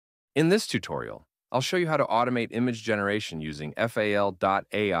In this tutorial, I'll show you how to automate image generation using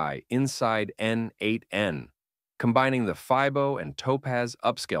FAL.ai inside N8N, combining the Fibo and Topaz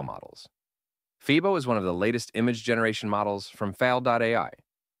Upscale models. Fibo is one of the latest image generation models from FAL.ai,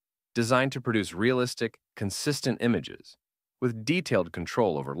 designed to produce realistic, consistent images with detailed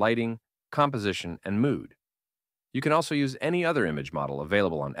control over lighting, composition, and mood. You can also use any other image model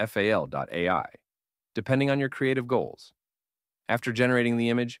available on FAL.ai, depending on your creative goals. After generating the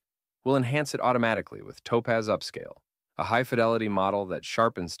image, we'll enhance it automatically with Topaz Upscale, a high-fidelity model that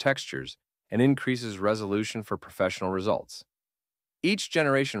sharpens textures and increases resolution for professional results. Each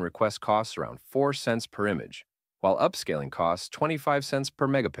generation request costs around 4 cents per image, while upscaling costs 25 cents per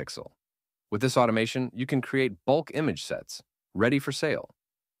megapixel. With this automation, you can create bulk image sets ready for sale,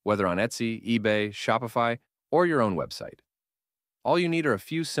 whether on Etsy, eBay, Shopify, or your own website. All you need are a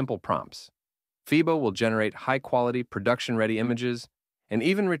few simple prompts. Fibo will generate high-quality, production-ready images and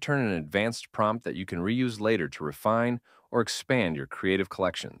even return an advanced prompt that you can reuse later to refine or expand your creative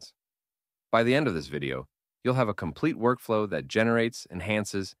collections. By the end of this video, you'll have a complete workflow that generates,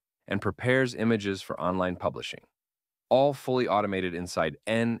 enhances, and prepares images for online publishing, all fully automated inside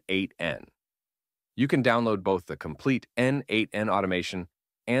N8N. You can download both the complete N8N automation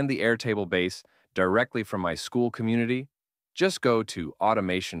and the Airtable base directly from my school community. Just go to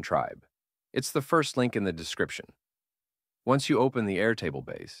Automation Tribe. It's the first link in the description. Once you open the Airtable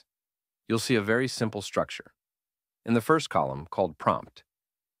base, you'll see a very simple structure. In the first column, called Prompt,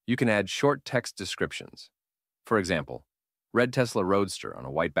 you can add short text descriptions. For example, red Tesla Roadster on a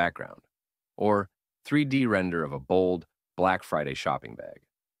white background, or 3D render of a bold Black Friday shopping bag.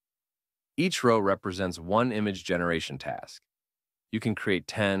 Each row represents one image generation task. You can create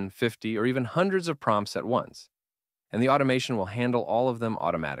 10, 50, or even hundreds of prompts at once, and the automation will handle all of them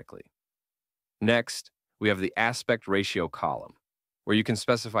automatically. Next, we have the aspect ratio column, where you can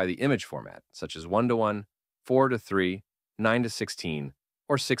specify the image format, such as 1:1, 4:3, 9:16,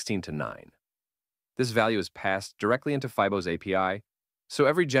 or 16:9. This value is passed directly into Fibo's API, so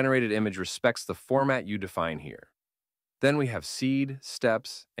every generated image respects the format you define here. Then we have seed,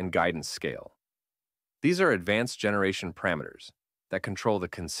 steps, and guidance scale. These are advanced generation parameters that control the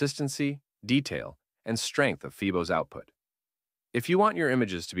consistency, detail, and strength of Fibo's output. If you want your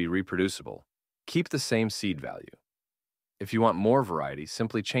images to be reproducible, keep the same seed value. If you want more variety,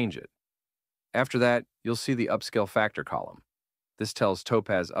 simply change it. After that, you'll see the upscale factor column. This tells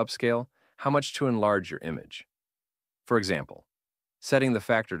Topaz Upscale how much to enlarge your image. For example, setting the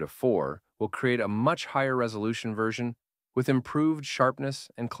factor to 4 will create a much higher resolution version with improved sharpness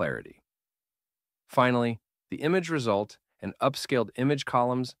and clarity. Finally, the image result and upscaled image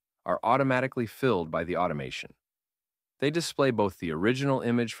columns are automatically filled by the automation. They display both the original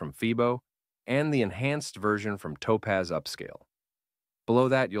image from Fibo and the enhanced version from Topaz Upscale. Below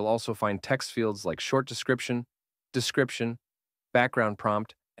that, you'll also find text fields like short description, background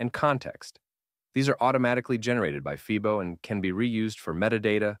prompt, and context. These are automatically generated by Fibo and can be reused for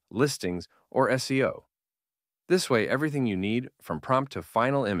metadata, listings, or SEO. This way, everything you need, from prompt to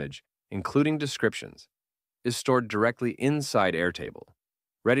final image, including descriptions, is stored directly inside Airtable,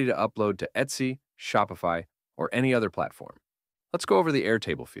 ready to upload to Etsy, Shopify, or any other platform. Let's go over the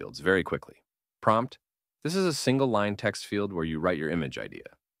Airtable fields very quickly. Prompt: this is a single-line text field where you write your image idea.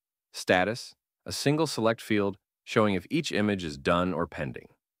 Status: a single select field showing if each image is done or pending.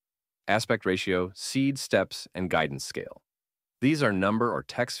 Aspect ratio, seed, steps, and guidance scale. These are number or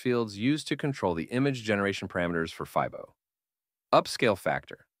text fields used to control the image generation parameters for Fibo. Upscale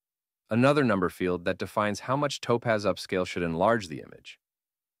factor: another number field that defines how much Topaz Upscale should enlarge the image.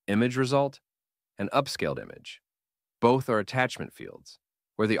 Image result: an upscaled image. Both are attachment fields,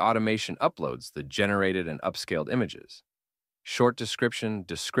 where the automation uploads the generated and upscaled images. Short description,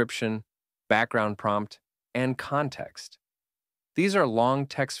 background prompt, and context. These are long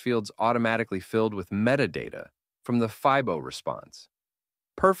text fields automatically filled with metadata from the Fibo response,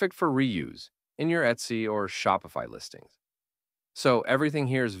 perfect for reuse in your Etsy or Shopify listings. So everything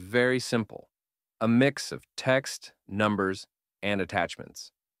here is very simple, a mix of text, numbers, and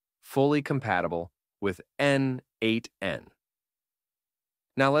attachments, fully compatible with N8N.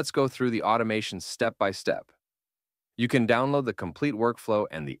 Now let's go through the automation step by step. You can download the complete workflow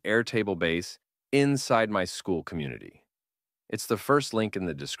and the Airtable base inside my school community. It's the first link in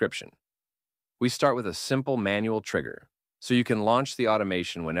the description. We start with a simple manual trigger, so you can launch the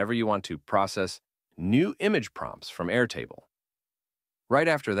automation whenever you want to process new image prompts from Airtable. Right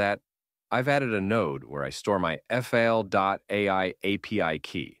after that, I've added a node where I store my FAL.ai API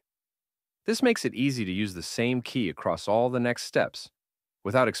key. This makes it easy to use the same key across all the next steps,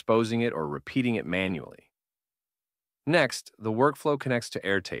 without exposing it or repeating it manually. Next, the workflow connects to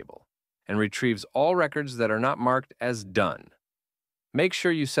Airtable and retrieves all records that are not marked as done. Make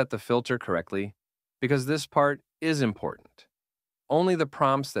sure you set the filter correctly because this part is important. Only the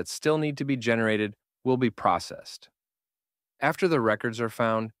prompts that still need to be generated will be processed. After the records are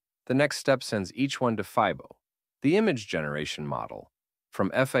found, the next step sends each one to Fibo, the image generation model,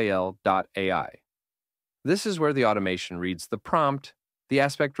 from FAL.ai. This is where the automation reads the prompt, the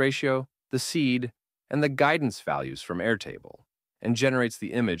aspect ratio, the seed, and the guidance values from Airtable, and generates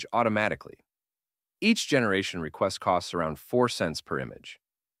the image automatically. Each generation request costs around 4 cents per image.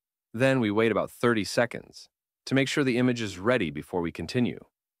 Then we wait about 30 seconds to make sure the image is ready before we continue.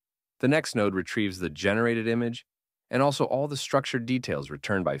 The next node retrieves the generated image and also all the structured details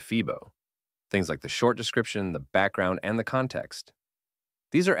returned by Fibo, things like the short description, the background, and the context.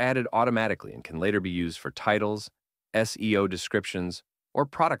 These are added automatically and can later be used for titles, SEO descriptions, or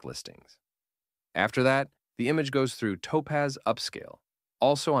product listings. After that, the image goes through Topaz Upscale,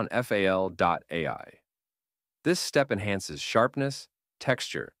 also on FAL.ai. This step enhances sharpness,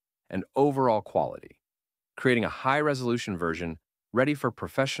 texture, and overall quality, creating a high-resolution version ready for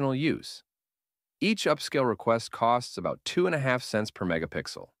professional use. Each upscale request costs about 2.5 cents per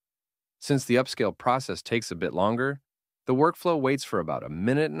megapixel. Since the upscale process takes a bit longer, the workflow waits for about 1.5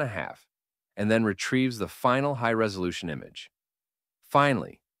 minutes and then retrieves the final high-resolution image.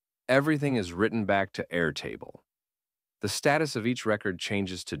 Finally, everything is written back to Airtable. The status of each record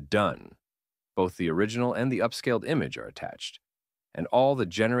changes to done. Both the original and the upscaled image are attached, and all the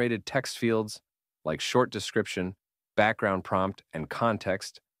generated text fields, like short description, background prompt, and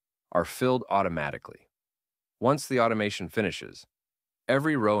context, are filled automatically. Once the automation finishes,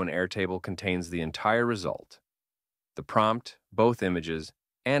 every row in Airtable contains the entire result: the prompt, both images,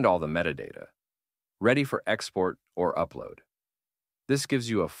 and all the metadata, ready for export or upload. This gives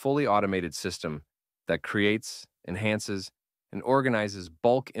you a fully automated system that creates, enhances, and organizes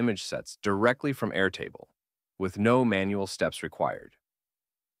bulk image sets directly from Airtable, with no manual steps required.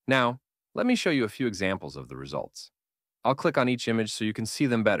 Now, let me show you a few examples of the results. I'll click on each image so you can see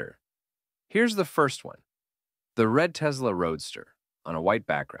them better. Here's the first one, the red Tesla Roadster on a white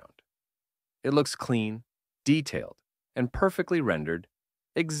background. It looks clean, detailed, and perfectly rendered,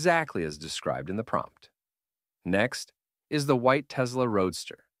 exactly as described in the prompt. Next is the white Tesla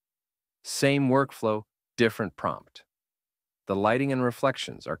Roadster. Same workflow, different prompt. The lighting and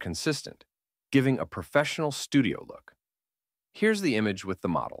reflections are consistent, giving a professional studio look. Here's the image with the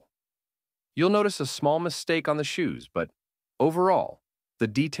model. You'll notice a small mistake on the shoes, but overall, the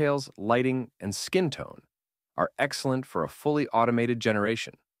details, lighting, and skin tone are excellent for a fully automated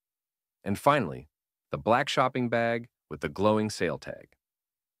generation. And finally, the black shopping bag with the glowing sale tag.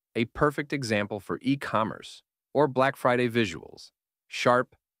 A perfect example for e-commerce or Black Friday visuals,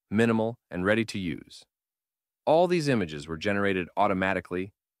 sharp, minimal, and ready to use. All these images were generated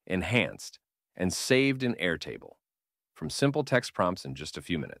automatically, enhanced, and saved in Airtable from simple text prompts in just a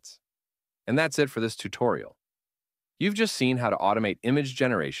few minutes. And that's it for this tutorial. You've just seen how to automate image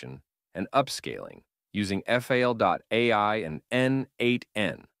generation and upscaling using FAL.ai and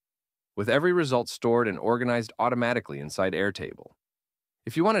N8N, with every result stored and organized automatically inside Airtable.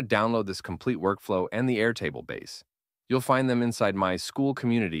 If you want to download this complete workflow and the Airtable base, you'll find them inside my school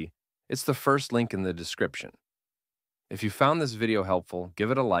community. It's the first link in the description. If you found this video helpful, give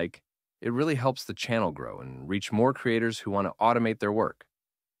it a like. It really helps the channel grow and reach more creators who want to automate their work.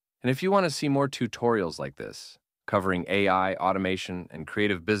 And if you want to see more tutorials like this, covering AI, automation, and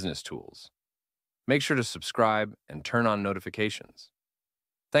creative business tools, make sure to subscribe and turn on notifications.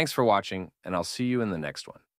 Thanks for watching, and I'll see you in the next one.